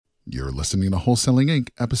You're listening to Wholesaling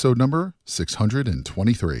Inc., episode number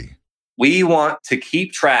 623. We want to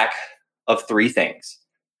keep track of three things.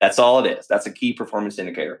 That's all it is. That's a key performance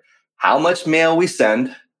indicator. How much mail we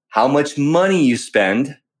send, how much money you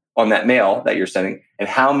spend on that mail that you're sending, and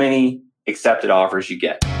how many accepted offers you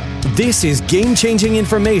get. This is game-changing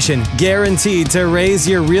information guaranteed to raise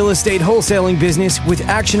your real estate wholesaling business with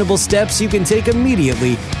actionable steps you can take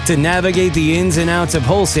immediately to navigate the ins and outs of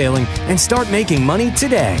wholesaling and start making money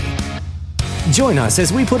today. Join us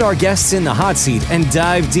as we put our guests in the hot seat and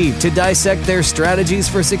dive deep to dissect their strategies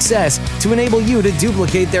for success to enable you to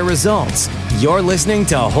duplicate their results. You're listening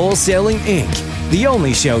to Wholesaling Inc., the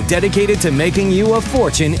only show dedicated to making you a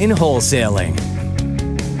fortune in wholesaling.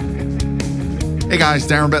 Hey guys,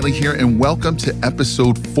 Darren Bentley here, and welcome to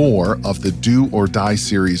episode 4 of the Do or Die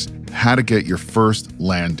series, How to Get Your First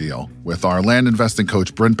Land Deal, with our land investing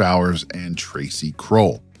coach, Brent Bowers and Tracy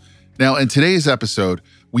Kroll. Now, in today's episode,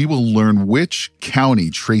 we will learn which county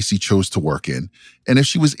Tracy chose to work in, and if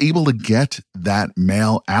she was able to get that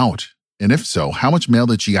mail out. And if so, how much mail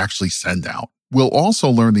did she actually send out? We'll also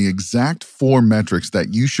learn the exact 4 metrics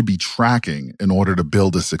that you should be tracking in order to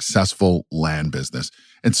build a successful land business.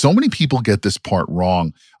 And so many people get this part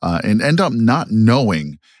wrong and end up not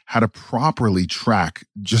knowing how to properly track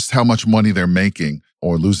just how much money they're making,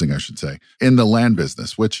 or losing, I should say, in the land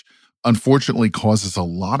business, which unfortunately causes a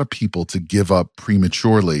lot of people to give up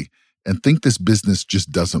prematurely and think this business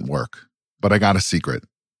just doesn't work. But I got a secret.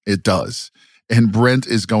 It does. And Brent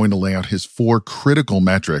is going to lay out his 4 critical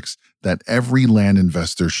metrics that every land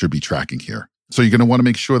investor should be tracking here. So you're going to want to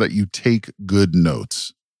make sure that you take good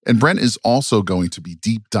notes. And Brent is also going to be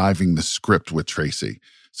deep diving the script with Tracy,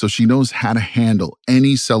 so she knows how to handle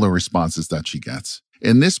any seller responses that she gets.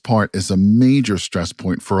 And this part is a major stress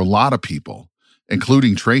point for a lot of people,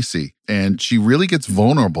 including Tracy. And she really gets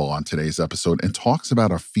vulnerable on today's episode and talks about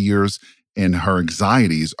her fears and her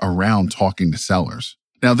anxieties around talking to sellers.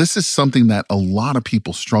 Now, this is something that a lot of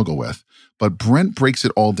people struggle with, but Brent breaks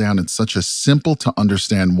it all down in such a simple to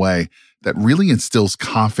understand way that really instills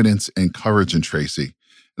confidence and courage in Tracy.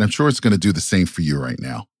 And I'm sure it's going to do the same for you right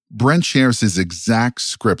now. Brent shares his exact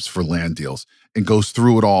scripts for land deals and goes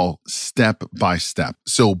through it all step by step.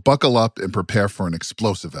 So buckle up and prepare for an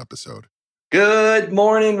explosive episode. Good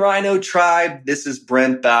morning, Rhino Tribe. This is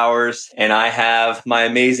Brent Bowers, and I have my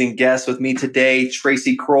amazing guest with me today,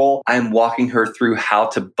 Tracy Kroll. I'm walking her through how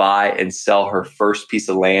to buy and sell her first piece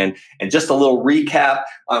of land. And just a little recap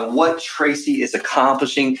on what Tracy is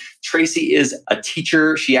accomplishing. Tracy is a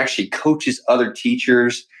teacher. She actually coaches other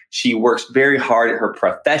teachers. She works very hard at her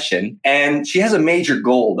profession, and she has a major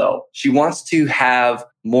goal, though. She wants to have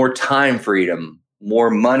more time freedom,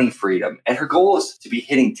 more money freedom. And her goal is to be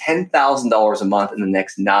hitting $10,000 a month in the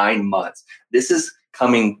next 9 months. This is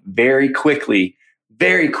coming very quickly,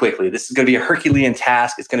 very quickly. This is going to be a Herculean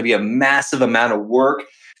task. It's going to be a massive amount of work.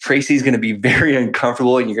 Tracy's going to be very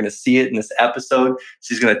uncomfortable, and you're going to see it in this episode.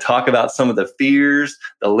 She's going to talk about some of the fears,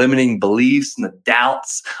 the limiting beliefs, and the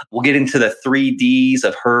doubts. We'll get into the 3 Ds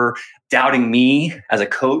of her doubting me as a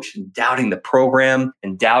coach, and doubting the program,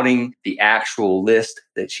 and doubting the actual list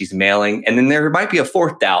that she's mailing. And then there might be a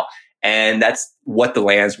 4th doubt, and that's what the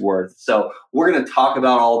land's worth. So we're going to talk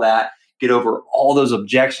about all that, get over all those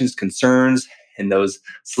objections, concerns, and those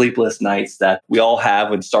sleepless nights that we all have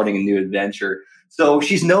when starting a new adventure. So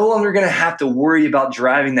she's no longer going to have to worry about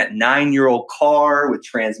driving that 9-year-old car with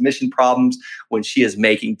transmission problems when she is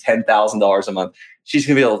making $10,000 a month. She's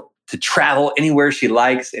going to be able to travel anywhere she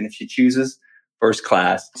likes, and if she chooses, first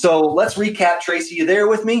class. So let's recap. Tracy, you there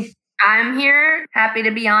with me? I'm here. Happy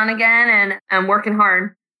to be on again, and I'm working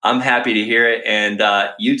hard. I'm happy to hear it. And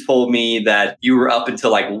you told me that you were up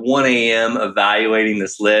until like 1 a.m. evaluating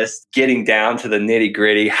this list, getting down to the nitty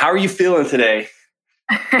gritty. How are you feeling today?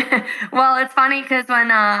 Well, it's funny because when,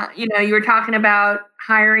 you were talking about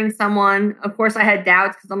hiring someone, of course I had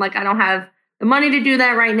doubts because I'm like, I don't have the money to do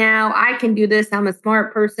that right now. I can do this. I'm a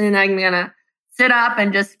smart person. I'm going to sit up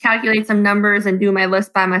and just calculate some numbers and do my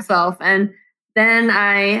list by myself. And then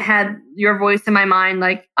I had your voice in my mind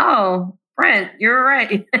like, oh, Brent, you're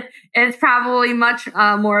right. It's probably much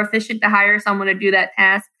more efficient to hire someone to do that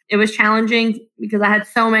task. It was challenging because I had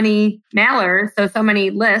so many mailers, so many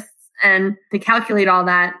lists. And to calculate all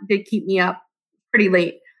that did keep me up pretty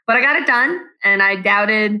late. But I got it done, and I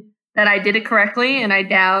doubted that I did it correctly, and I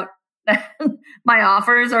doubt that my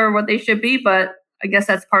offers are what they should be, but I guess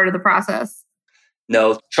that's part of the process.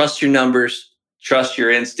 No, trust your numbers, trust your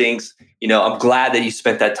instincts. I'm glad that you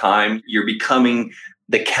spent that time. You're becoming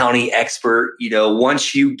the county expert.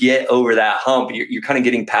 Once you get over that hump, you're kind of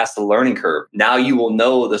getting past the learning curve. Now you will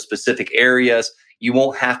know the specific areas. you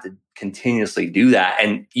won't have to continuously do that.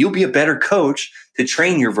 And you'll be a better coach to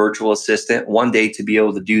train your virtual assistant one day to be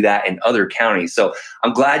able to do that in other counties. So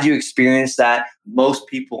I'm glad you experienced that. Most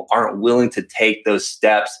people aren't willing to take those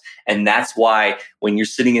steps. And that's why when you're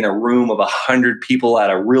sitting in a room of 100 people at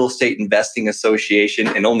a real estate investing association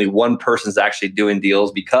and only one person's actually doing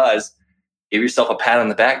deals, because give yourself a pat on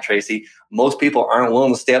the back, Tracy. Most people aren't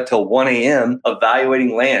willing to stay up till 1 a.m.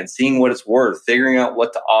 evaluating land, seeing what it's worth, figuring out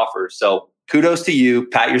what to offer. So kudos to you.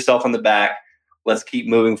 Pat yourself on the back. Let's keep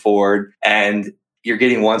moving forward. And you're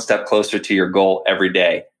getting one step closer to your goal every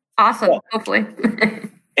day. Awesome. Hopefully.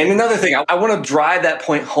 And another thing, I want to drive that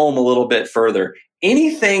point home a little bit further.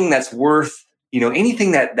 Anything that's worth,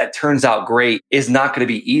 anything that turns out great is not going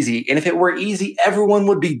to be easy. And if it were easy, everyone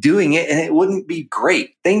would be doing it and it wouldn't be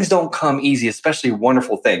great. Things don't come easy, especially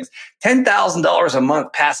wonderful things. $10,000 a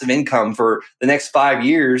month passive income for the next 5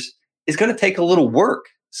 years is going to take a little work.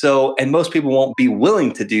 So, and most people won't be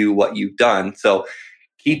willing to do what you've done. So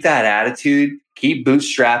keep that attitude, keep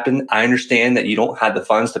bootstrapping. I understand that you don't have the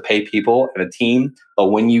funds to pay people and a team, but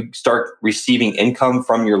when you start receiving income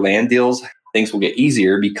from your land deals, things will get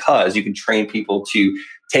easier because you can train people to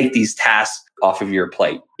take these tasks off of your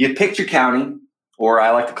plate. You picked your county, or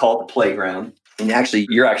I like to call it the playground. And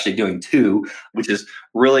you're actually doing 2, which is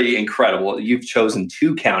really incredible. You've chosen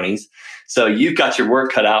 2 counties. So you've got your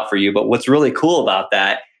work cut out for you. But what's really cool about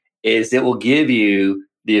that is it will give you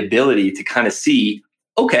the ability to kind of see,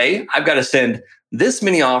 okay, I've got to send this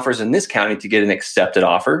many offers in this county to get an accepted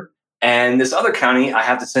offer. And this other county, I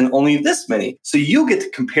have to send only this many. So you get to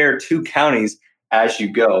compare 2 counties as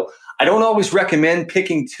you go. I don't always recommend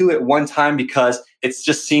picking 2 at one time because it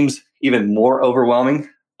just seems even more overwhelming.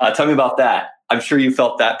 Tell me about that. I'm sure you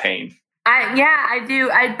felt that pain. I do.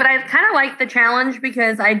 But I kind of like the challenge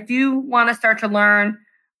because I do want to start to learn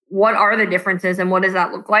what are the differences and what does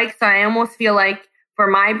that look like. So I almost feel like for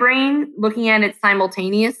my brain, looking at it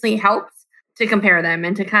simultaneously helps to compare them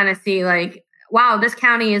and to kind of see like, wow, this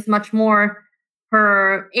county is much more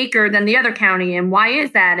per acre than the other county. And why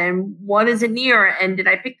is that? And what is it near? And did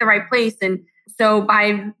I pick the right place? And so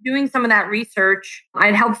by doing some of that research,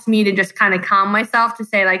 it helps me to just kind of calm myself to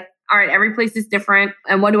say like, all right, every place is different.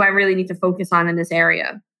 And what do I really need to focus on in this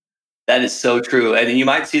area? That is so true. And you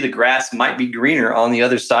might see the grass might be greener on the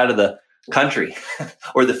other side of the country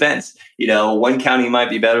or the fence. One county might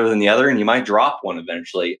be better than the other and you might drop one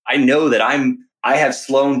eventually. I know that I have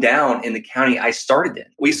slowed down in the county I started in.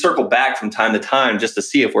 We circle back from time to time just to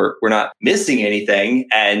see if we're not missing anything.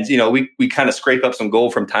 And, we kind of scrape up some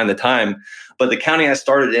gold from time to time. But the county I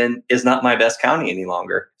started in is not my best county any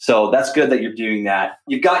longer. So that's good that you're doing that.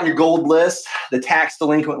 You've gotten your gold list, the tax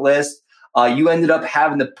delinquent list. You ended up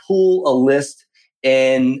having to pull a list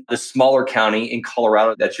in the smaller county in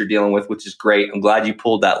Colorado that you're dealing with, which is great. I'm glad you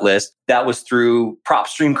pulled that list. That was through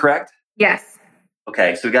PropStream, correct? Yes.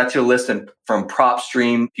 Okay, so we got you a list from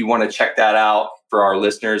PropStream. If you want to check that out for our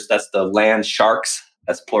listeners, that's the Land Sharks.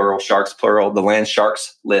 That's plural, sharks, plural, the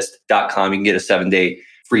landsharkslist.com. You can get a 7-day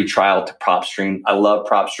free trial to PropStream. I love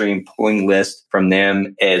PropStream. Pulling lists from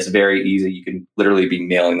them is very easy. You can literally be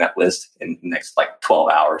mailing that list in the next 12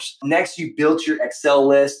 hours. Next, you built your Excel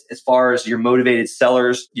list as far as your motivated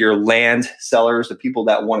sellers, your land sellers, the people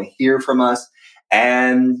that want to hear from us.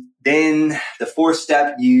 And then the 4th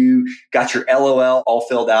step, you got your LOL all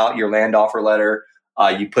filled out, your land offer letter.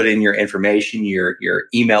 You put in your information, your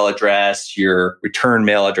email address, your return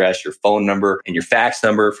mail address, your phone number, and your fax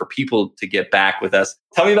number for people to get back with us.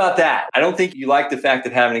 Tell me about that. I don't think you like the fact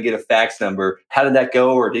of having to get a fax number. How did that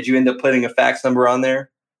go? Or did you end up putting a fax number on there?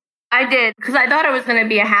 I did, because I thought it was going to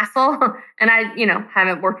be a hassle. And I,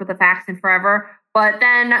 haven't worked with a fax in forever. But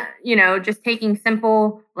then, just taking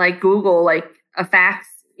simple, like Google, like a fax,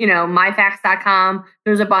 myfax.com,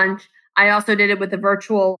 there's a bunch. I also did it with a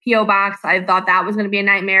virtual PO box. I thought that was going to be a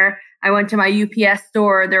nightmare. I went to my UPS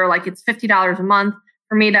store. They were like, it's $50 a month.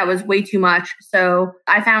 For me, that was way too much. So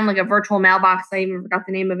I found like a virtual mailbox. I even forgot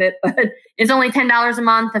the name of it, but it's only $10 a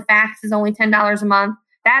month. The fax is only $10 a month.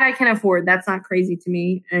 That I can afford. That's not crazy to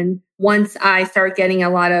me. And once I start getting a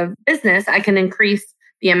lot of business, I can increase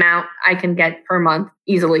the amount I can get per month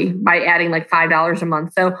easily by adding like $5 a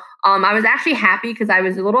month. So I was actually happy because I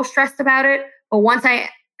was a little stressed about it. But once I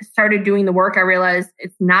started doing the work, I realized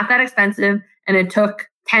it's not that expensive, and it took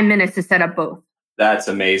 10 minutes to set up both. That's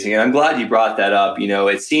amazing. And I'm glad you brought that up.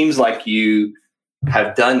 It seems like you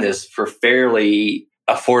have done this for fairly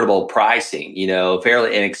affordable pricing,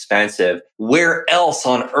 fairly inexpensive. Where else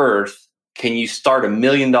on earth can you start $1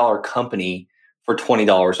 million company for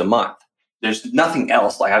 $20 a month? there's nothing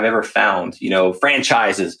else like I've ever found,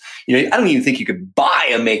 franchises. I don't even think you could buy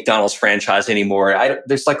a McDonald's franchise anymore.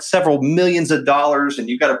 There's like several millions of dollars and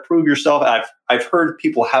you've got to prove yourself. I've heard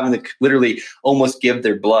people having to literally almost give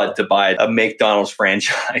their blood to buy a McDonald's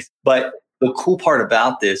franchise. But the cool part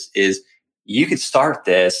about this is you could start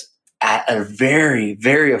this at a very,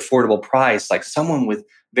 very affordable price. Like someone with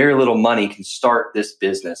very little money can start this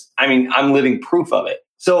business. I mean, I'm living proof of it.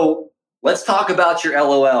 So let's talk about your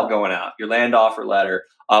LOL going out, your land offer letter.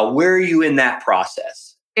 Where are you in that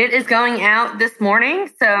process? It is going out this morning.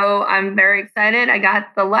 So I'm very excited. I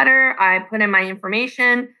got the letter. I put in my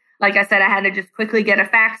information. Like I said, I had to just quickly get a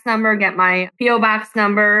fax number, get my PO box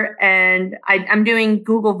number. And I'm doing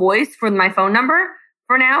Google Voice for my phone number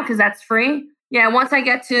for now because that's free. Yeah, once I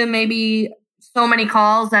get to maybe so many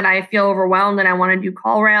calls that I feel overwhelmed and I want to do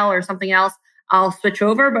CallRail or something else, I'll switch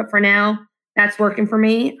over. But for now, that's working for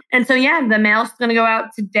me. And so, yeah, the mail's going to go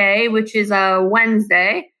out today, which is a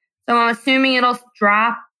Wednesday. So I'm assuming it'll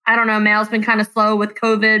drop. I don't know. Mail's been kind of slow with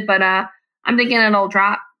COVID, but I'm thinking it'll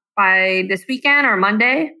drop by this weekend or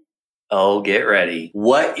Monday. Oh, get ready.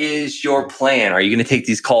 What is your plan? Are you going to take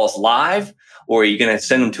these calls live or are you going to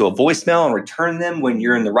send them to a voicemail and return them when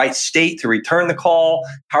you're in the right state to return the call?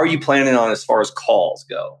 How are you planning on as far as calls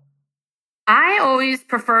go? I always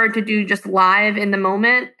prefer to do just live in the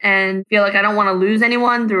moment and feel like I don't want to lose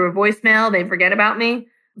anyone through a voicemail. They forget about me.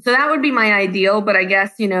 So that would be my ideal. But I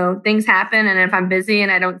guess, things happen. And if I'm busy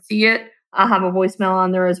and I don't see it, I'll have a voicemail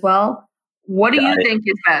on there as well. What do you think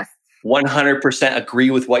is best? 100% agree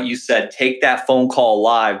with what you said. Take that phone call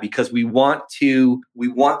live because we want to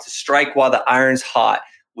strike while the iron's hot.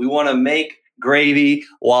 We want to make gravy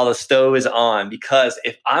while the stove is on, because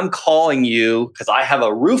if I'm calling you because I have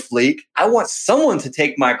a roof leak, I want someone to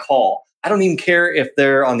take my call. I don't even care if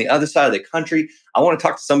they're on the other side of the country. I want to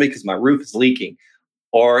talk to somebody because my roof is leaking.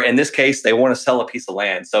 Or in this case, they want to sell a piece of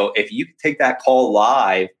land. So if you take that call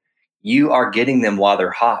live, you are getting them while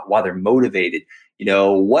they're hot, while they're motivated.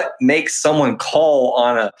 What makes someone call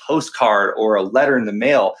on a postcard or a letter in the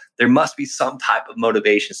mail? There must be some type of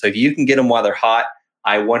motivation. So if you can get them while they're hot,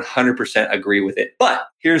 I 100% agree with it. But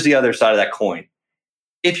here's the other side of that coin.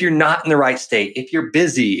 If you're not in the right state, if you're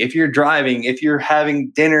busy, if you're driving, if you're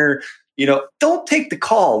having dinner, don't take the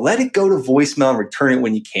call. Let it go to voicemail and return it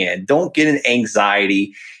when you can. Don't get an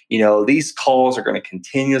anxiety. These calls are going to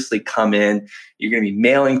continuously come in. You're going to be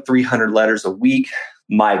mailing 300 letters a week.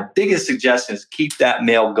 My biggest suggestion is keep that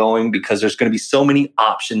mail going because there's going to be so many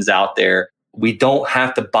options out there. We don't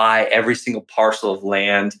have to buy every single parcel of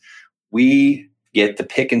land. We get to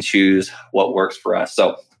pick and choose what works for us.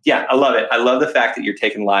 So yeah, I love it. I love the fact that you're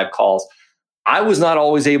taking live calls. I was not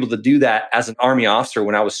always able to do that as an Army officer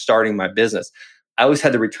when I was starting my business. I always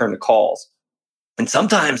had to return the calls. And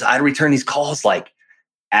sometimes I'd return these calls like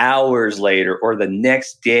hours later or the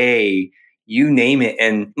next day, you name it.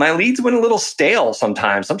 And my leads went a little stale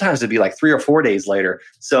sometimes. Sometimes it'd be like 3 or 4 days later.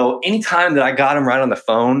 So anytime that I got them right on the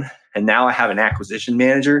phone, and now I have an acquisition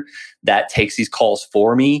manager that takes these calls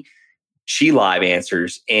for me, she live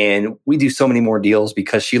answers. And we do so many more deals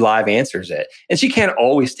because she live answers it. And she can't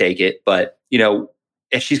always take it, but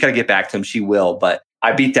if she's got to get back to him, she will. But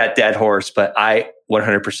I beat that dead horse, but I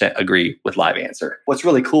 100% agree with live answer. What's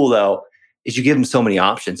really cool though, is you give them so many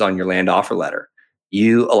options on your land offer letter.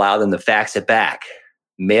 You allow them to fax it back,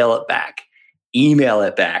 mail it back, email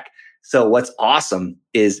it back. So what's awesome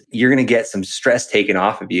is you're going to get some stress taken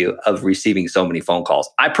off of you of receiving so many phone calls.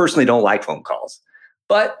 I personally don't like phone calls,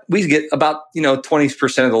 but we get about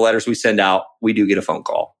 20% of the letters we send out, we do get a phone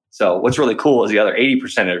call. So what's really cool is the other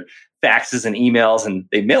 80% are faxes and emails, and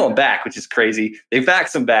they mail them back, which is crazy. They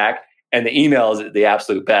fax them back, and the email is the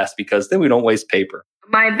absolute best because then we don't waste paper.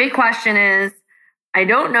 My big question is, I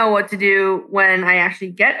don't know what to do when I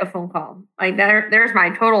actually get a phone call. Like there's my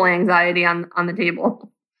total anxiety on the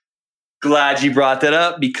table. Glad you brought that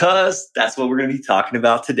up because that's what we're going to be talking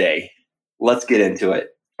about today. Let's get into it.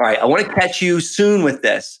 All right. I want to catch you soon with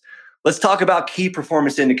this. Let's talk about key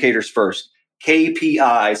performance indicators first.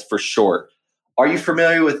 KPIs for short. Are you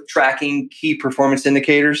familiar with tracking key performance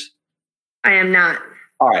indicators? I am not.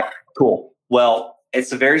 All right, cool. Well,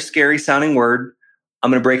 it's a very scary sounding word. I'm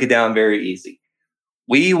going to break it down very easy.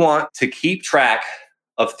 We want to keep track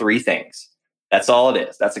of 3 things. That's all it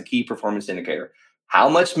is. That's a key performance indicator. How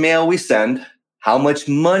much mail we send, how much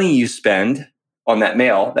money you spend on that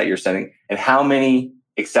mail that you're sending, and how many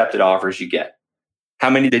accepted offers you get. How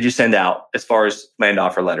many did you send out as far as land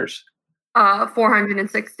offer letters?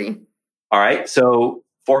 460. All right. So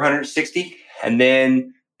 460. And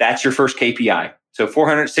then that's your first KPI. So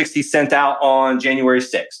 460 sent out on January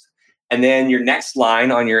 6th. And then your next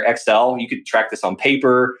line on your Excel, you could track this on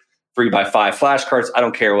paper. 3x5 flashcards. I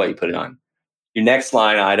don't care what you put it on. Your next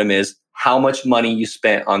line item is how much money you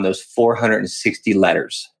spent on those 460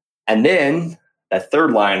 letters. And then that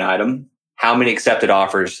third line item, how many accepted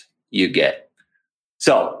offers you get.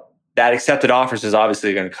 So that accepted offers is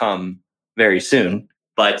obviously going to come very soon,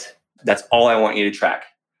 but that's all I want you to track.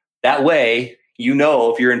 That way, you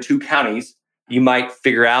know, if you're in 2 counties, you might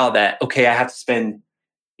figure out that, okay, I have to spend,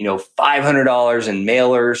 $500 in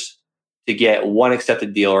mailers to get 1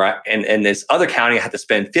 accepted deal, right? And this other county, I have to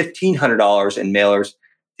spend $1,500 in mailers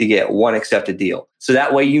to get 1 accepted deal. So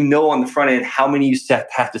that way, you know, on the front end, how many you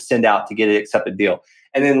have to send out to get an accepted deal.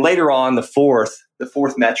 And then later on, the fourth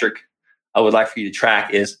metric I would like for you to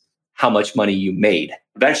track is how much money you made.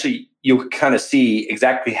 Eventually, you'll kind of see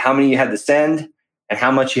exactly how many you had to send and how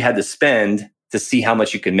much you had to spend to see how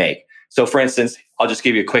much you can make. So for instance, I'll just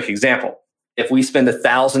give you a quick example. If we spend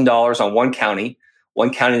 $1,000 on one county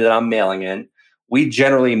that I'm mailing in, we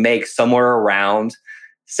generally make somewhere around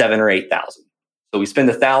 $7,000 or $8,000. So we spend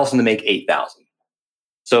 $1,000 to make $8,000.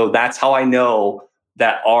 So that's how I know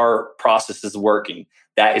that our process is working.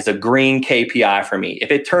 That is a green KPI for me.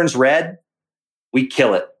 If it turns red, we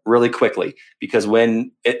kill it really quickly, because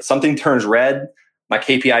when something turns red, my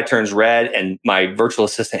KPI turns red, and my virtual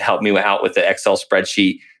assistant helped me out with the Excel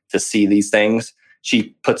spreadsheet to see these things.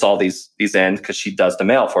 She puts all these in because she does the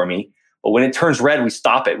mail for me. But when it turns red, we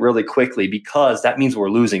stop it really quickly, because that means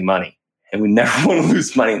we're losing money, and we never want to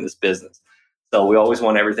lose money in this business. So we always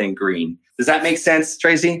want everything green. Does that make sense,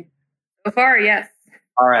 Tracy? So far, yes.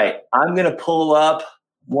 All right. I'm going to pull up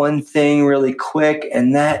one thing really quick,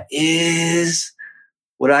 and that is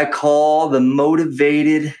what I call the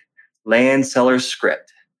motivated land seller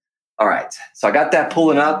script. All right. So I got that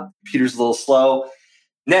pulling up. Computer's a little slow.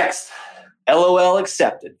 Next, LOL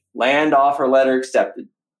accepted. Land offer letter accepted.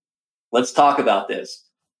 Let's talk about this.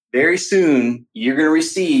 Very soon, you're going to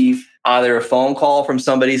receive either a phone call from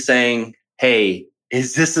somebody saying, hey,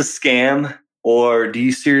 is this a scam? Or do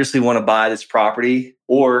you seriously want to buy this property?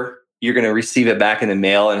 Or you're going to receive it back in the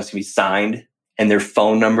mail and it's going to be signed, and their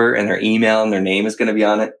phone number and their email and their name is going to be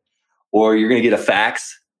on it. Or you're going to get a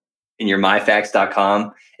fax in your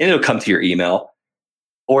myfax.com, and it'll come to your email.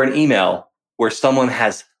 Or an email where someone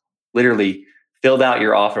has literally filled out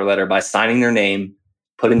your offer letter by signing their name,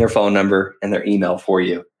 putting their phone number and their email for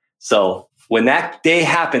you. So when that day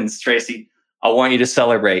happens, Tracy, I want you to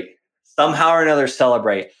celebrate. Somehow or another,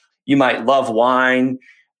 celebrate. You might love wine.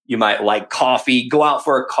 You might like coffee. Go out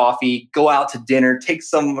for a coffee. Go out to dinner. Take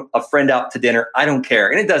a friend out to dinner. I don't care.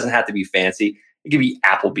 And it doesn't have to be fancy. It could be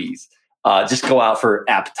Applebee's. Just go out for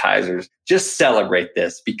appetizers. Just celebrate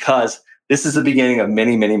this, because this is the beginning of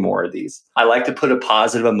many, many more of these. I like to put a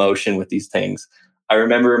positive emotion with these things. I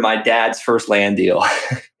remember my dad's first land deal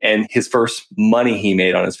and his first money he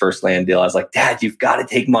made on his first land deal. I was like, Dad, you've got to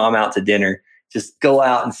take Mom out to dinner. Just go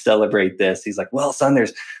out and celebrate this. He's like, well, son,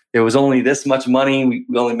 there was only this much money.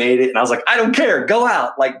 We only made it. And I was like, I don't care. Go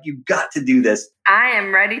out. Like, you've got to do this. I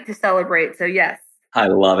am ready to celebrate. So yes. I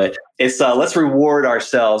love it. It's let's reward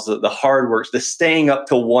ourselves, the hard work, the staying up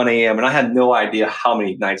till 1 a.m. And I had no idea how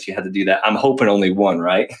many nights you had to do that. I'm hoping only one,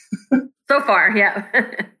 right? So far, yeah.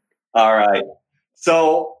 All right.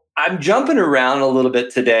 So I'm jumping around a little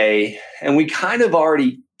bit today, and we kind of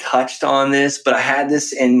already touched on this, but I had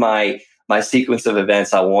this in my sequence of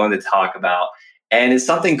events I wanted to talk about. And it's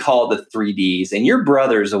something called the 3Ds. And your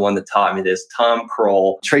brother is the one that taught me this, Tom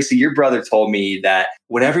Kroll. Tracy, your brother told me that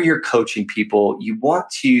whenever you're coaching people, you want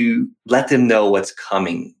to let them know what's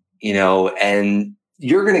coming, and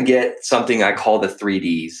you're going to get something I call the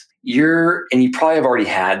 3Ds. And you probably have already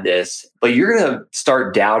had this, but you're going to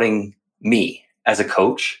start doubting me as a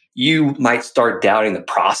coach. You might start doubting the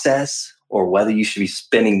process, or whether you should be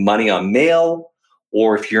spending money on mail,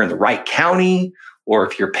 or if you're in the right county, or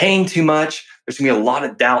if you're paying too much. There's going to be a lot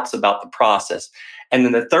of doubts about the process. And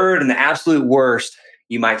then the third and the absolute worst,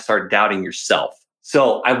 you might start doubting yourself.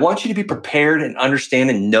 So I want you to be prepared and understand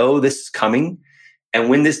and know this is coming. And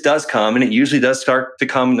when this does come, and it usually does start to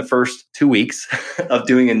come in the first 2 weeks of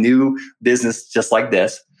doing a new business just like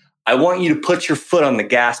this, I want you to put your foot on the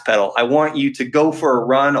gas pedal. I want you to go for a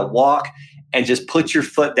run, a walk, and just put your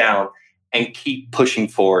foot down and keep pushing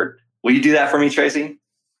forward. Will you do that for me, Tracy?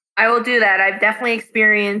 I will do that. I've definitely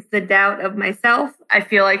experienced the doubt of myself. I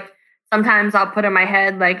feel like sometimes I'll put in my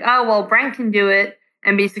head like, oh, well, Brent can do it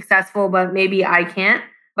and be successful, but maybe I can't.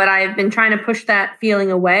 But I've been trying to push that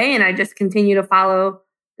feeling away, and I just continue to follow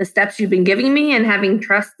the steps you've been giving me and having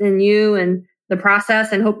trust in you and the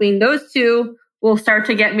process, and hoping those two will start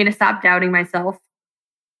to get me to stop doubting myself.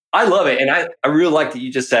 I love it. And I really like that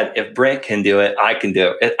you just said, if Brent can do it, I can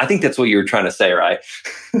do it. I think that's what you were trying to say, right?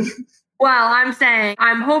 Well, I'm saying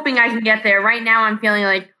I'm hoping I can get there. Right now, I'm feeling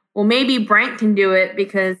like, well, maybe Brent can do it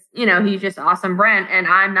because, he's just awesome Brent and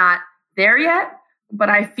I'm not there yet. But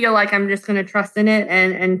I feel like I'm just going to trust in it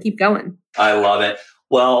and keep going. I love it.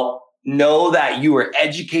 Well, know that you are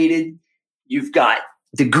educated. You've got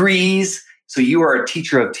degrees. So you are a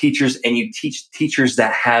teacher of teachers and you teach teachers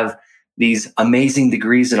that have these amazing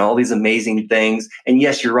degrees and all these amazing things. And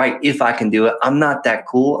yes, you're right. If I can do it, I'm not that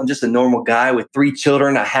cool. I'm just a normal guy with 3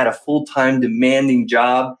 children. I had a full-time demanding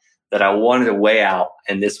job that I wanted to weigh out.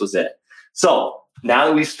 And this was it. So now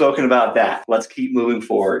that we've spoken about that, let's keep moving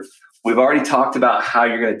forward. We've already talked about how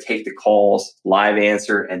you're going to take the calls, live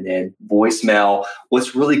answer, and then voicemail.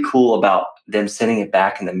 What's really cool about them sending it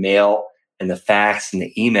back in the mail and the fax and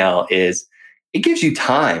the email is it gives you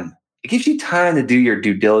time. It gives you time to do your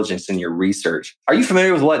due diligence and your research. Are you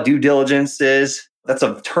familiar with what due diligence is? That's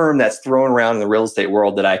a term that's thrown around in the real estate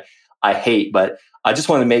world that I hate, but I just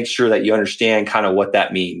want to make sure that you understand kind of what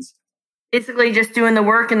that means. Basically just doing the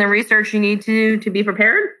work and the research you need to be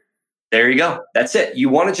prepared. There you go. That's it. You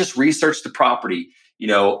want to just research the property.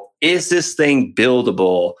 Is this thing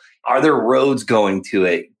buildable? Are there roads going to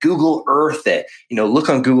it? Google Earth it. Look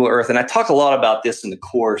on Google Earth. And I talk a lot about this in the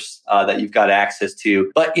course that you've got access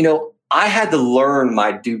to. But, I had to learn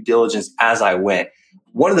my due diligence as I went.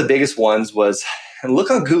 One of the biggest ones was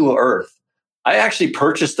look on Google Earth. I actually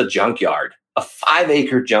purchased a junkyard, a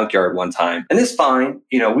 5-acre junkyard one time. And it's fine.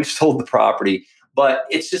 We've sold the property. But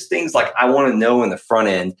it's just things like I want to know in the front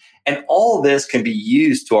end. And all of this can be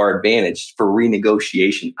used to our advantage for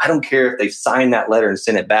renegotiation. I don't care if they sign that letter and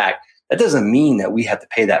send it back. That doesn't mean that we have to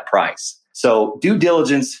pay that price. So due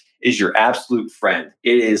diligence is your absolute friend.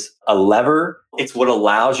 It is a lever. It's what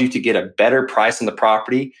allows you to get a better price on the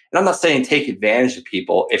property. And I'm not saying take advantage of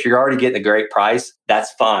people. If you're already getting a great price,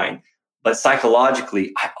 that's fine. But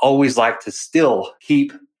psychologically, I always like to still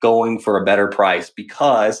keep going for a better price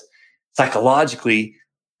because psychologically,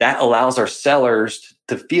 that allows our sellers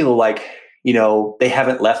to feel like, they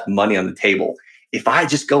haven't left money on the table. If I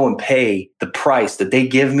just go and pay the price that they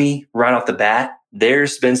give me right off the bat,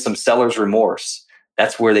 there's been some seller's remorse.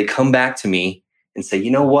 That's where they come back to me and say,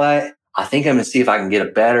 you know what? I think I'm going to see if I can get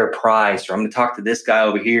a better price, or I'm going to talk to this guy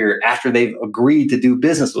over here after they've agreed to do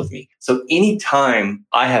business with me. So anytime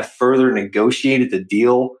I have further negotiated the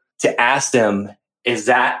deal to ask them, is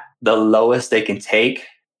that the lowest they can take?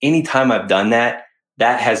 Anytime I've done that,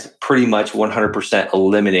 that has pretty much 100%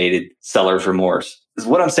 eliminated seller's remorse. Does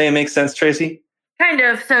what I'm saying make sense, Tracy? Kind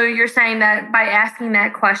of. So you're saying that by asking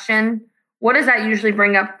that question, what does that usually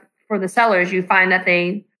bring up for the sellers? You find that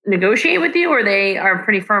they negotiate with you or they are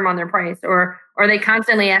pretty firm on their price, or are they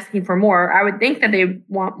constantly asking for more? I would think that they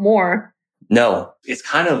want more. No, it's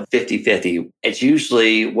kind of 50-50. It's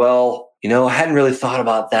usually, I hadn't really thought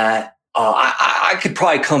about that. I could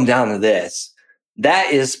probably come down to this.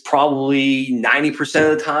 That is probably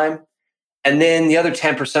 90% of the time. And then the other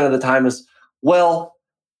 10% of the time is,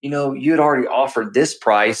 you had already offered this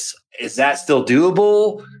price. Is that still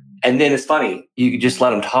doable? And then it's funny. You just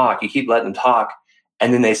let them talk. You keep letting them talk.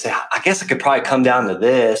 And then they say, I guess I could probably come down to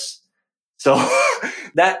this. So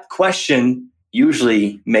that question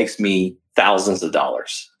usually makes me thousands of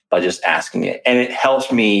dollars by just asking it. And it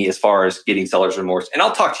helps me as far as getting seller's remorse. And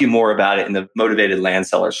I'll talk to you more about it in the Motivated Land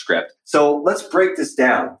Seller script. So let's break this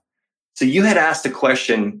down. So you had asked a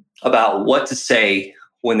question about what to say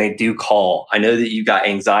when they do call. I know that you got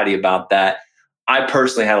anxiety about that. I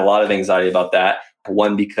personally had a lot of anxiety about that.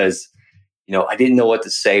 One, because, I didn't know what to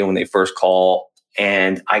say when they first call.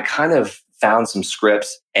 And I kind of found some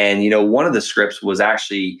scripts. And, one of the scripts was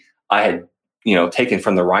actually, I had taken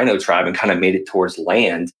from the Rhino tribe and kind of made it towards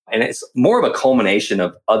land. And it's more of a culmination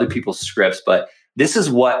of other people's scripts, but this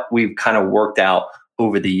is what we've kind of worked out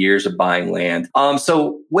over the years of buying land.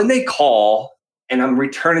 So when they call and I'm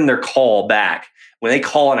returning their call back, when they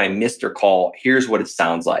call and I missed their call, here's what it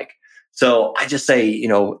sounds like. So I just say,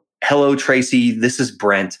 hello, Tracy, this is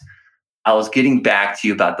Brent. I was getting back to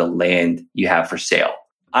you about the land you have for sale.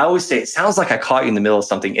 I always say, it sounds like I caught you in the middle of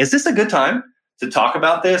something. Is this a good time to talk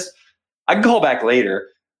about this? I can call back later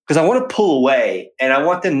because I want to pull away and I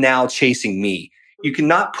want them now chasing me. You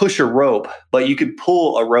cannot push a rope, but you could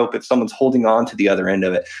pull a rope if someone's holding on to the other end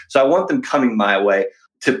of it. So I want them coming my way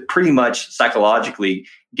to pretty much psychologically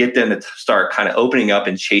get them to start kind of opening up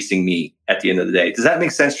and chasing me at the end of the day. Does that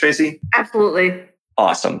make sense, Tracy? Absolutely.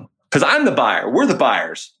 Awesome. Because I'm the buyer. We're the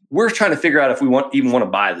buyers. We're trying to figure out if we even want to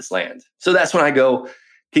buy this land. So that's when I go,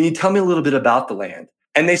 can you tell me a little bit about the land?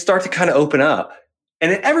 And they start to kind of open up.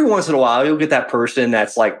 And then every once in a while, you'll get that person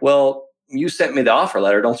that's like, well, you sent me the offer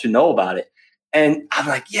letter. Don't you know about it? And I'm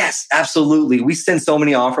like, yes, absolutely. We send so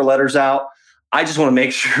many offer letters out. I just want to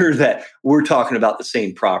make sure that we're talking about the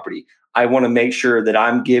same property. I want to make sure that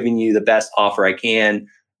I'm giving you the best offer I can.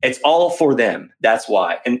 It's all for them. That's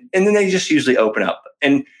why. And then they just usually open up.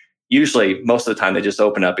 And usually, most of the time, they just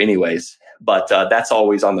open up anyways. But that's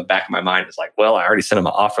always on the back of my mind. It's like, well, I already sent them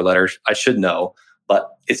an offer letter. I should know. But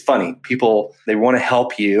it's funny. People, they want to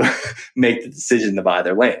help you make the decision to buy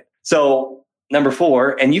their land. So number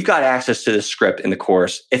 4, and you've got access to the script in the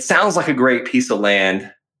course. It sounds like a great piece of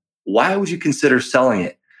land. Why would you consider selling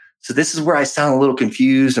it? So this is where I sound a little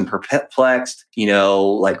confused and perplexed.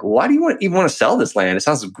 Like, why do you even want to sell this land? It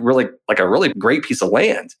sounds really like a really great piece of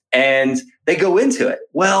land. And they go into it.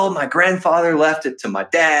 Well, my grandfather left it to my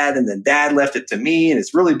dad, and then dad left it to me. And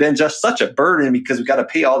it's really been just such a burden because we've got to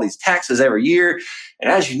pay all these taxes every year.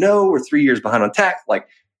 And as you know, we're 3 years behind on tax. Like,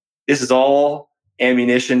 this is all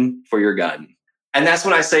ammunition for your gun. And that's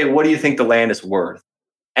when I say, what do you think the land is worth?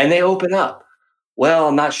 And they open up. Well,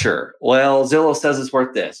 I'm not sure. Well, Zillow says it's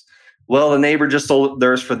worth this. Well, the neighbor just sold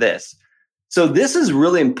theirs for this. So this is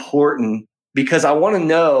really important because I want to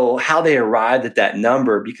know how they arrived at that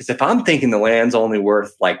number. Because if I'm thinking the land's only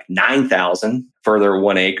worth like $9,000 for their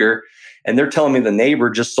 1 acre, and they're telling me the neighbor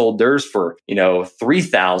just sold theirs for,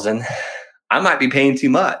 $3,000, I might be paying too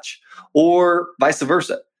much. Or vice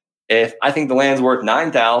versa. If I think the land's worth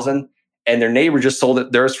 $9,000 and their neighbor just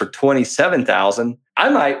sold theirs for $27,000, I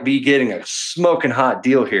might be getting a smoking hot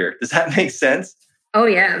deal here. Does that make sense? Oh,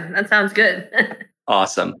 yeah. That sounds good.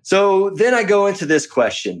 Awesome. So then I go into this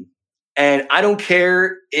question, and I don't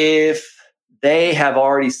care if they have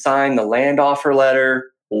already signed the land offer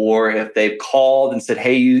letter or if they've called and said,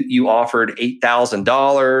 hey, you offered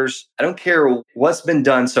 $8,000. I don't care what's been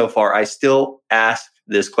done so far. I still ask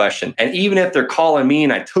this question. And even if they're calling me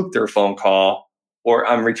and I took their phone call or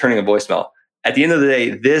I'm returning a voicemail, at the end of the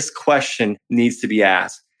day, this question needs to be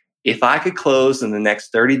asked. If I could close in the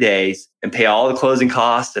next 30 days and pay all the closing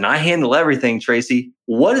costs and I handle everything, Tracy,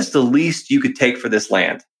 what is the least you could take for this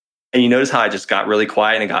land? And you notice how I just got really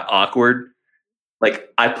quiet and it got awkward?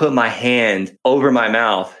 Like, I put my hand over my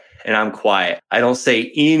mouth and I'm quiet. I don't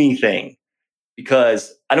say anything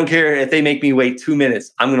because I don't care if they make me wait 2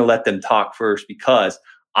 minutes. I'm going to let them talk first because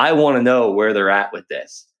I want to know where they're at with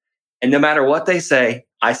this. And no matter what they say,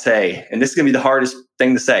 I say, and this is going to be the hardest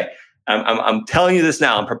thing to say. I'm telling you this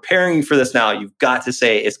now. I'm preparing you for this now. You've got to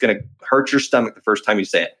say it. It's going to hurt your stomach the first time you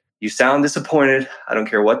say it. You sound disappointed. I don't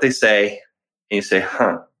care what they say. And you say,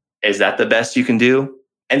 is that the best you can do?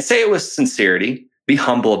 And say it with sincerity. Be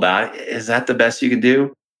humble about it. Is that the best you can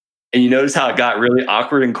do? And you notice how it got really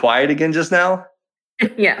awkward and quiet again just now?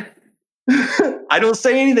 Yeah. I don't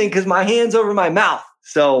say anything because my hand's over my mouth.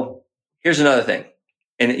 So here's another thing.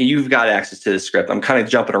 And you've got access to the script. I'm kind of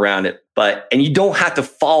jumping around it, and you don't have to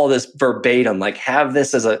follow this verbatim. Like, have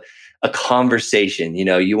this as a conversation.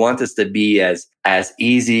 You want this to be as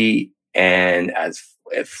easy and as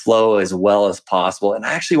flow as well as possible. And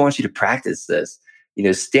I actually want you to practice this.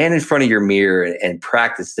 Stand in front of your mirror and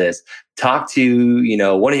practice this. Talk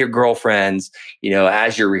to, one of your girlfriends,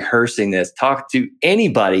 as you're rehearsing this. Talk to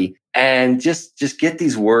anybody and just get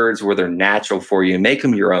these words where they're natural for you and make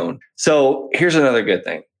them your own. So here's another good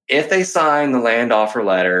thing. If they sign the land offer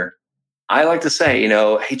letter, I like to say,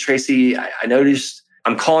 hey, Tracy, I noticed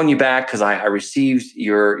I'm calling you back because I received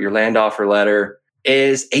your land offer letter.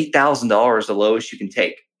 Is $8,000 the lowest you can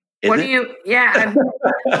take? I'm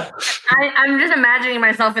just imagining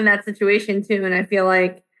myself in that situation too. And I feel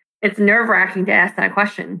like it's nerve-wracking to ask that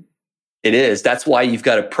question. It is. That's why you've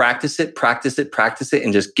got to practice it,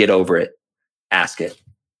 and just get over it. Ask it.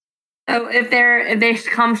 So if they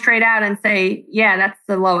come straight out and say, yeah, that's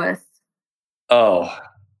the lowest. Oh,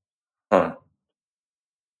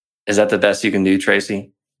 is that the best you can do,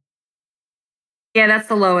 Tracy? Yeah, that's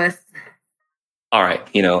the lowest. All right.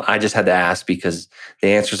 I just had to ask because the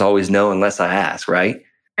answer is always no unless I ask, right?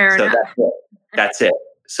 Fair enough. That's it.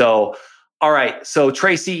 So, all right. So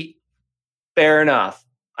Tracy, fair enough.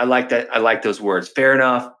 I like that. I like those words. Fair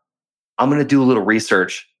enough. I'm going to do a little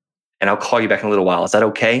research and I'll call you back in a little while. Is that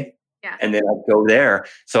okay? Yeah. And then I'll go there.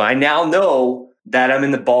 So I now know that I'm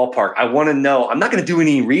in the ballpark. I want to know. I'm not going to do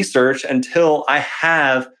any research until I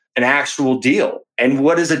have an actual deal. And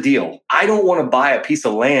what is a deal? I don't want to buy a piece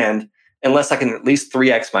of land unless I can at least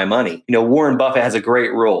 3x my money. Warren Buffett has a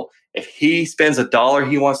great rule. If he spends $1,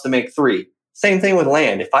 he wants to make 3. Same thing with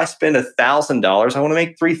land. If I spend $1,000, I want to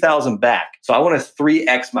make 3,000 back. So I want to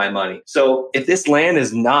 3x my money. So if this land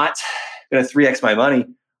is not going to 3x my money,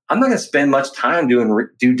 I'm not going to spend much time doing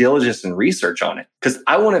due diligence and research on it because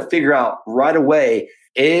I want to figure out right away,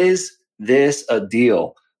 is this a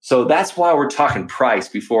deal? So that's why we're talking price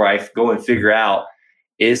before I go and figure out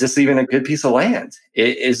is this even a good piece of land?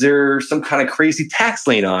 Is there some kind of crazy tax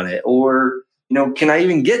lien on it? Or, can I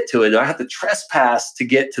even get to it? Do I have to trespass to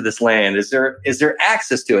get to this land? Is there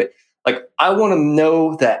access to it? Like, I want to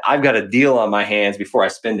know that I've got a deal on my hands before I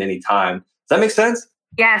spend any time. Does that make sense?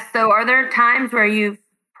 Yes. So are there times where you've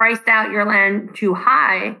priced out your land too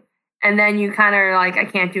high and then you kind of like, I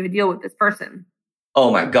can't do a deal with this person?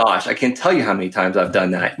 Oh my gosh, I can't tell you how many times I've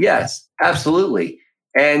done that. Yes, absolutely.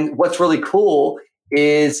 And what's really cool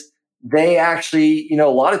is they actually, a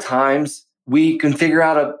lot of times we can figure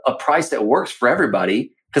out a price that works for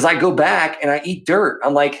everybody, because I go back and I eat dirt.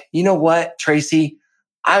 I'm like, you know what, Tracy,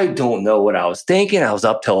 I don't know what I was thinking. I was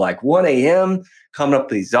up till like 1 a.m. coming up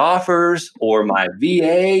with these offers, or my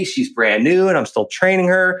VA, she's brand new and I'm still training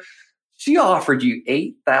her. She offered you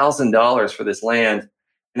 $8,000 for this land.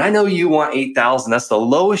 And I know you want $8,000. That's the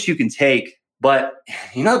lowest you can take, but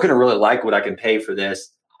you're not going to really like what I can pay for this.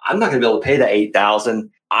 I'm not going to be able to pay that $8,000.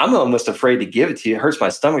 I'm almost afraid to give it to you. It hurts my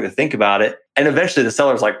stomach to think about it. And eventually the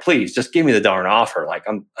seller's like, please, just give me the darn offer. Like,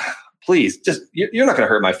 please, just, you're not going to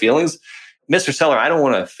hurt my feelings. Mr. Seller, I don't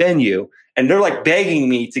want to offend you. And they're like begging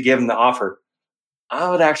me to give them the offer. I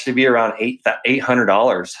would actually be around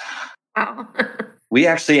 $800. Wow. We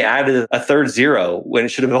actually added a third zero when it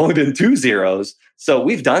should have only been 2 zeros. So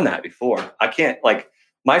we've done that before. I can't,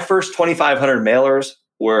 my first 2,500 mailers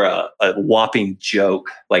were a whopping joke.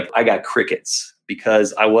 Like, I got crickets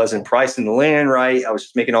because I wasn't pricing the land right. I was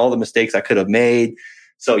just making all the mistakes I could have made.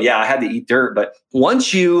 So yeah, I had to eat dirt. But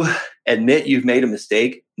once you admit you've made a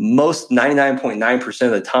mistake, most 99.9%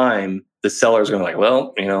 of the time, the seller's going to be like,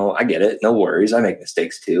 well, I get it. No worries. I make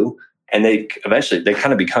mistakes too. And they eventually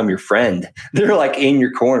kind of become your friend. They're like in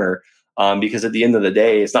your corner, because at the end of the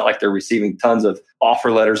day, it's not like they're receiving tons of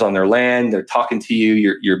offer letters on their land. They're talking to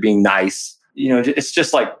you. You're being nice. It's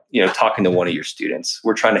just like, talking to one of your students.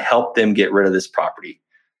 We're trying to help them get rid of this property.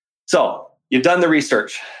 So you've done the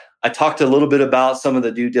research. I talked a little bit about some of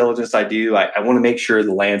the due diligence I do. I want to make sure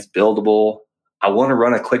the land's buildable. I want to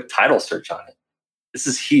run a quick title search on it. This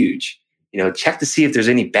is huge. Check to see if there's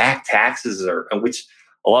any back taxes, or which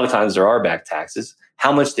a lot of times there are back taxes,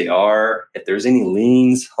 how much they are, if there's any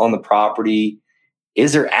liens on the property,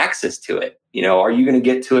 is there access to it? Are you going to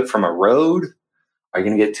get to it from a road? Are you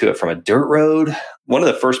going to get to it from a dirt road? One of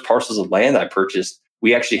the first parcels of land I purchased,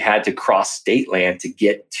 we actually had to cross state land to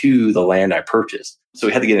get to the land I purchased. So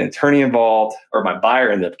we had to get an attorney involved, or my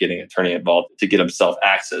buyer ended up getting an attorney involved to get himself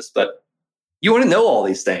access. But you want to know all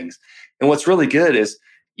these things. And what's really good is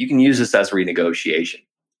you can use this as renegotiation.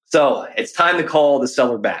 So it's time to call the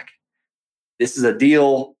seller back. This is a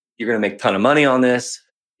deal. You're going to make a ton of money on this.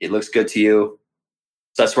 It looks good to you.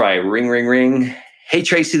 So that's where I ring. Hey,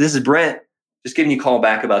 Tracy, this is Brent. Just giving you a call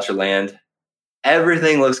back about your land.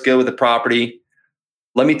 Everything looks good with the property.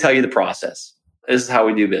 Let me tell you the process. This is how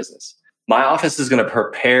we do business. My office is going to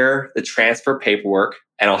prepare the transfer paperwork,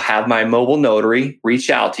 and I'll have my mobile notary reach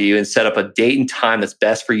out to you and set up a date and time that's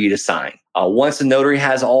best for you to sign. Once the notary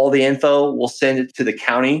has all the info, we'll send it to the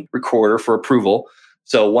county recorder for approval.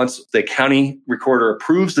 So once the county recorder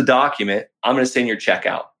approves the document, I'm going to send your check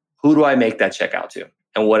out. Who do I make that check out to?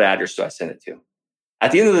 And what address do I send it to?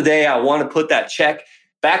 At the end of the day, I want to put that check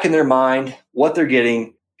back in their mind, what they're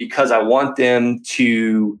getting, because I want them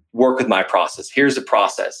to work with my process. Here's the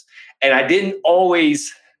process. And I didn't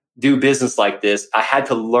always do business like this. I had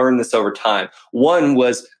to learn this over time. One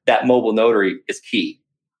was that mobile notary is key.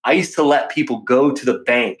 I used to let people go to the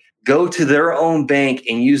bank, go to their own bank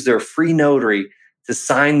and use their free notary to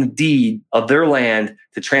sign the deed of their land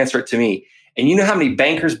to transfer it to me. And you know how many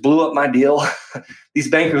bankers blew up my deal? These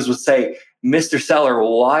bankers would say, Mr. Seller,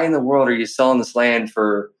 why in the world are you selling this land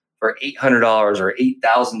for $800 or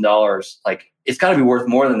 $8,000? Like, it's got to be worth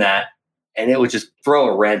more than that. And it would just throw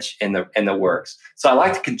a wrench in the works. So I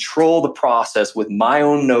like to control the process with my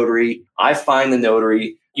own notary. I find the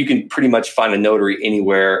notary. You can pretty much find a notary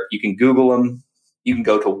anywhere. You can Google them. You can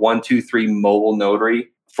go to 123 Mobile Notary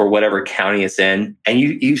for whatever county it's in. And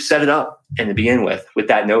you set it up and to begin with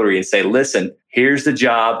that notary and say, listen, here's the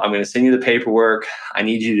job. I'm going to send you the paperwork. I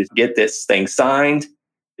need you to get this thing signed.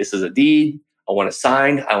 This is a deed. I want it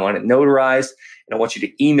signed. I want it notarized. And I want you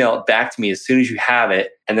to email it back to me as soon as you have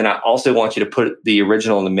it. And then I also want you to put the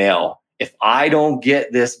original in the mail. If I don't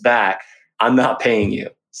get this back, I'm not paying you.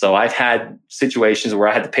 So I've had situations where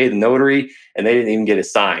I had to pay the notary and they didn't even get it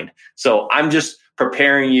signed. So I'm just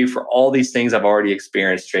preparing you for all these things I've already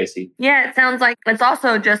experienced, Tracy. Yeah, it sounds like it's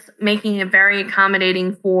also just making it very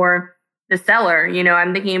accommodating for the seller. You know,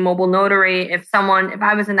 I'm thinking mobile notary. If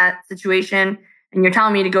I was in that situation and you're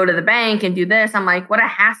telling me to go to the bank and do this, I'm like, what a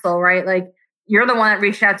hassle, right? Like, you're the one that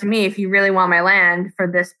reached out to me. If you really want my land for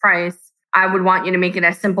this price, I would want you to make it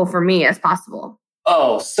as simple for me as possible.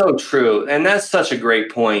 Oh, so true. And that's such a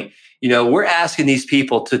great point. We're asking these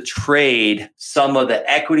people to trade some of the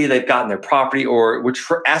equity they've got in their property, or we're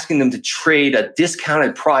asking them to trade a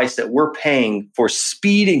discounted price that we're paying for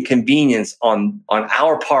speed and convenience on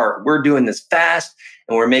our part. We're doing this fast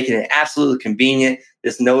and we're making it absolutely convenient.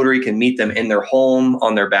 This notary can meet them in their home,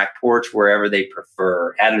 on their back porch, wherever they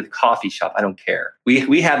prefer, at a coffee shop. I don't care.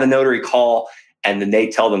 We have the notary call and then they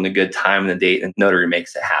tell them the good time and the date and the notary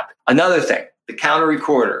makes it happen. Another thing, the county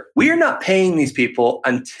recorder. We are not paying these people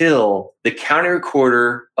until the county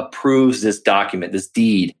recorder approves this document, this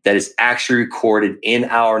deed that is actually recorded in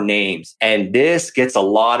our names. And this gets a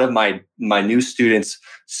lot of my new students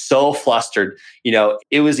so flustered.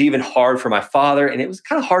 It was even hard for my father and it was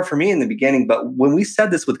kind of hard for me in the beginning. But when we said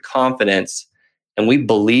this with confidence and we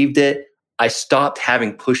believed it, I stopped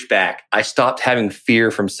having pushback. I stopped having fear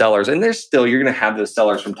from sellers. And you're going to have those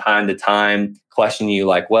sellers from time to time questioning you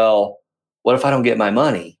like, well, what if I don't get my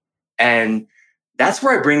money? And that's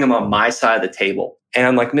where I bring them on my side of the table. And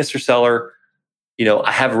I'm like, Mr. Seller,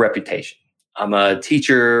 I have a reputation. I'm a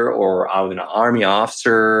teacher or I'm an Army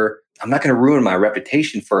officer. I'm not going to ruin my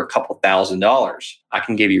reputation for a couple $1,000s. I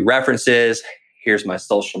can give you references. Here's my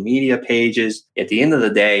social media pages. At the end of the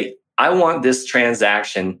day, I want this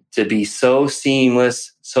transaction to be so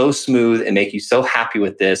seamless, so smooth, and make you so happy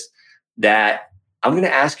with this that I'm going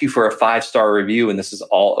to ask you for a 5-star review when this is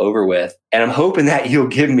all over with. And I'm hoping that you'll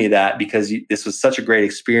give me that because this was such a great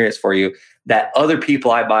experience for you, that other people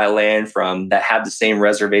I buy land from that have the same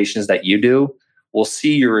reservations that you do will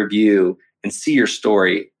see your review and see your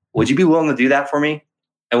story. Would you be willing to do that for me?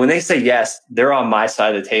 And when they say yes, they're on my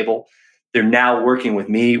side of the table. They're now working with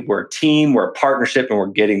me. We're a team, we're a partnership, and we're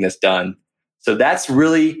getting this done. So that's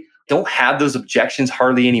really, don't have those objections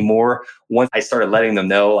hardly anymore. Once I started letting them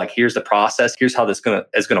know, like, here's the process, here's how this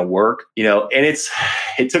is gonna work, and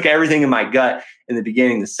it took everything in my gut in the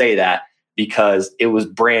beginning to say that because it was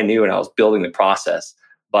brand new and I was building the process.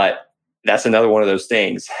 But that's another one of those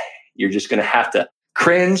things. You're just gonna have to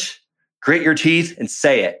cringe, grit your teeth, and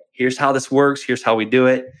say it. Here's how this works. Here's how we do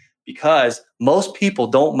it. Because most people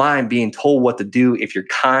don't mind being told what to do if you're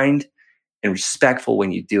kind and respectful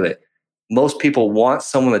when you do it. Most people want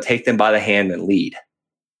someone to take them by the hand and lead.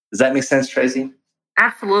 Does that make sense, Tracy?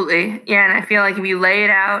 Absolutely. Yeah. And I feel like if you lay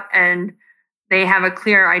it out and they have a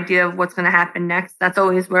clear idea of what's going to happen next, that's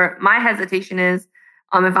always where my hesitation is.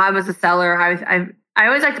 If I was a seller, I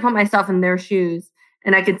always like to put myself in their shoes.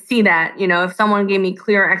 And I could see that, if someone gave me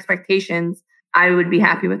clear expectations, I would be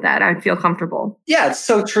happy with that. I'd feel comfortable. Yeah, it's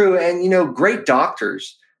so true. And, great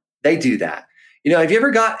doctors, they do that. Have you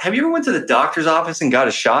ever went to the doctor's office and got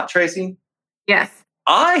a shot, Tracy? Yes.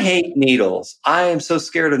 I hate needles. I am so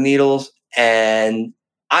scared of needles, and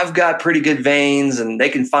I've got pretty good veins and they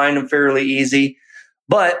can find them fairly easy.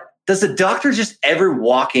 But does the doctor just ever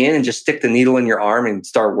walk in and just stick the needle in your arm and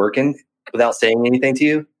start working without saying anything to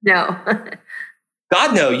you? No.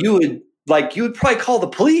 God, no. You would probably call the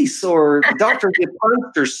police, or the doctor would get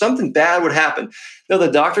punched, or something bad would happen. No,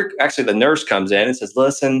 the nurse comes in and says,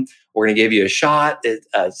 listen, we're going to give you a shot.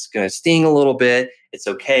 It's going to sting a little bit. It's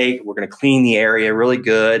okay. We're going to clean the area really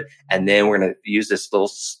good. And then we're going to use this little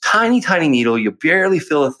tiny, tiny needle. You barely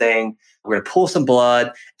feel a thing. We're going to pull some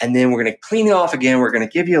blood, and then we're going to clean it off again. We're going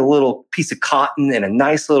to give you a little piece of cotton and a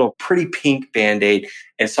nice little pretty pink Band-Aid.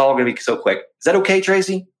 And it's all going to be so quick. Is that okay,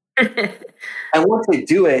 Tracy? And once they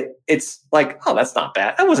do it, it's like, oh, that's not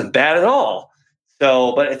bad. That wasn't bad at all.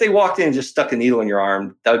 So, but if they walked in and just stuck a needle in your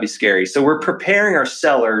arm, that would be scary. So we're preparing our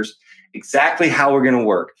sellers exactly how we're going to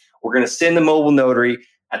work. We're going to send the mobile notary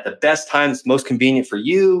at the best time that's most convenient for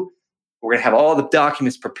you. We're going to have all the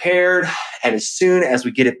documents prepared. And as soon as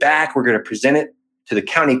we get it back, we're going to present it to the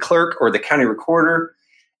county clerk or the county recorder.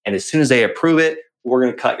 And as soon as they approve it, we're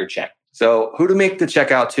going to cut your check. So who to make the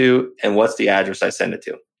check out to and what's the address I send it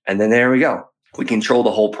to. And then there we go. We control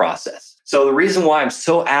the whole process. So the reason why I'm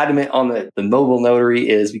so adamant on the mobile notary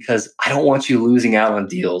is because I don't want you losing out on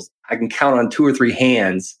deals. I can count on 2 or 3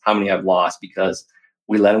 hands how many I've lost because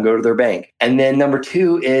we let them go to their bank. And then number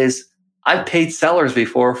 2 is I've paid sellers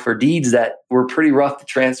before for deeds that were pretty rough to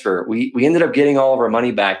transfer. We ended up getting all of our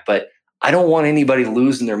money back, but I don't want anybody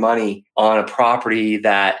losing their money on a property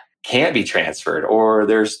that can't be transferred or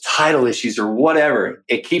there's title issues or whatever.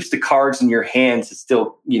 It keeps the cards in your hands to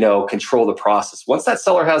still, control the process. Once that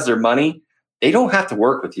seller has their money, they don't have to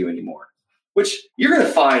work with you anymore, which you're going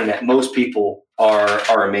to find that most people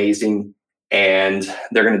are amazing and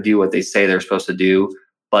they're going to do what they say they're supposed to do.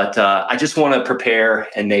 But I just want to prepare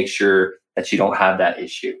and make sure that you don't have that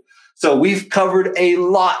issue. So we've covered a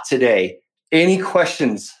lot today. Any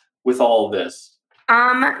questions with all of this?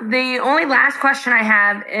 The only last question I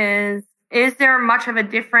have is there much of a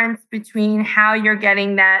difference between how you're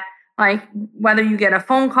getting that, like whether you get a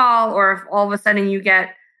phone call or if all of a sudden you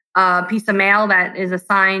get a piece of mail that is a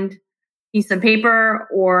signed piece of paper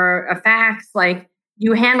or a fax? Like,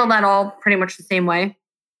 you handle that all pretty much the same way?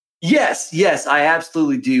 Yes, I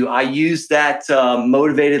absolutely do. I use that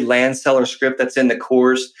motivated land seller script that's in the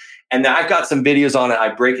course, and I've got some videos on it.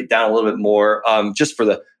 I break it down a little bit more. Just for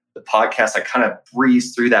the podcast, I kind of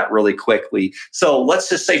breeze through that really quickly. So let's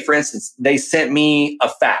just say, for instance, they sent me a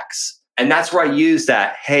fax, and that's where I use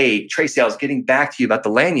that. Hey, Tracy, I was getting back to you about the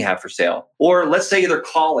land you have for sale. Or let's say they're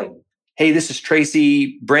calling. Hey, this is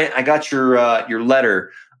Tracy. Brent, I got your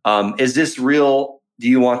letter. Is this real? Do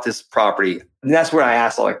you want this property? And that's where I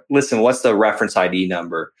ask, like, listen, what's the reference ID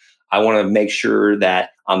number? I want to make sure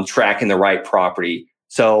that I'm tracking the right property.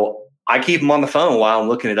 So I keep them on the phone while I'm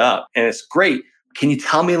looking it up. And it's great. Can you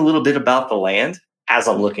tell me a little bit about the land as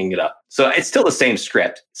I'm looking it up? So it's still the same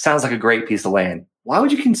script. Sounds like a great piece of land. Why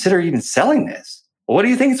would you consider even selling this? Well, what do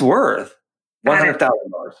you think it's worth? $100,000.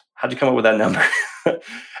 How'd you come up with that number?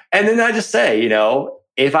 And then I just say,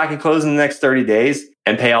 if I can close in the next 30 days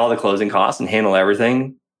and pay all the closing costs and handle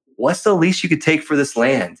everything, what's the least you could take for this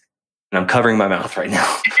land? And I'm covering my mouth right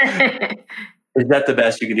now. Is that the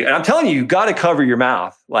best you can do? And I'm telling you, you got to cover your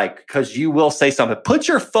mouth, because you will say something. Put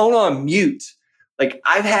your phone on mute. Like,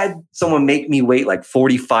 I've had someone make me wait like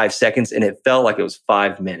 45 seconds and it felt like it was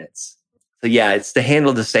 5 minutes. So yeah, it's to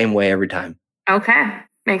handle the same way every time. Okay.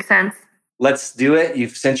 Makes sense. Let's do it.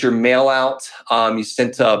 You've sent your mail out. You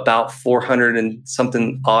sent about 400 and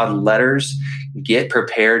something odd letters. Get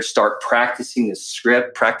prepared. Start practicing the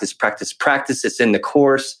script. Practice. It's in the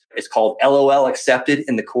course. It's called LOL Accepted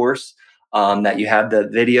in the course that you have the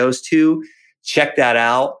videos to. Check that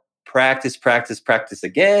out. Practice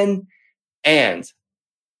again. And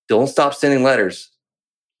don't stop sending letters.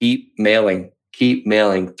 Keep mailing.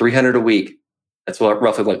 300 a week. That's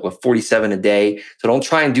roughly like 47 a day. So don't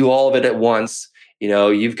try and do all of it at once.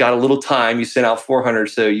 You've got a little time. You sent out 400,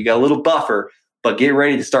 so you got a little buffer, but get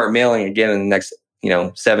ready to start mailing again in the next,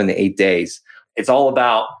 7 to 8 days. It's all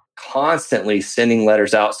about constantly sending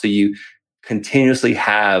letters out so you continuously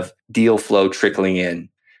have deal flow trickling in,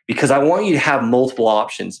 because I want you to have multiple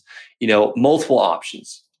options.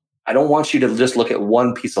 I don't want you to just look at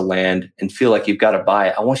one piece of land and feel like you've got to buy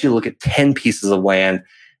it. I want you to look at 10 pieces of land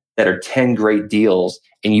that are 10 great deals,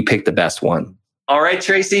 and you pick the best one. All right,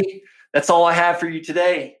 Tracy, that's all I have for you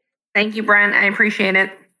today. Thank you, Brent. I appreciate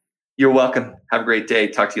it. You're welcome. Have a great day.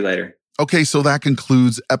 Talk to you later. Okay, so that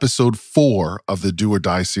concludes episode 4 of the Do or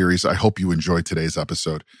Die series. I hope you enjoyed today's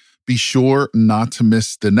episode. Be sure not to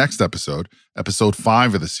miss the next episode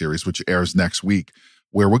 5 of the series, which airs next week,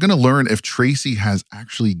 where we're going to learn if Tracy has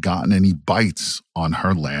actually gotten any bites on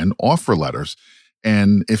her land offer letters,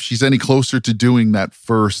 and if she's any closer to doing that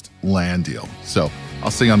first land deal. So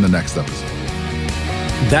I'll see you on the next episode.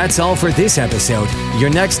 That's all for this episode.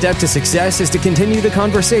 Your next step to success is to continue the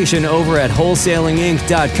conversation over at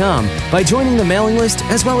wholesalinginc.com by joining the mailing list,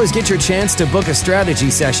 as well as get your chance to book a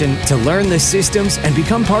strategy session to learn the systems and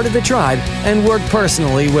become part of the tribe and work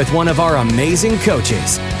personally with one of our amazing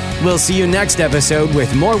coaches. We'll see you next episode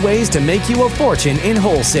with more ways to make you a fortune in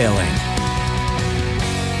wholesaling.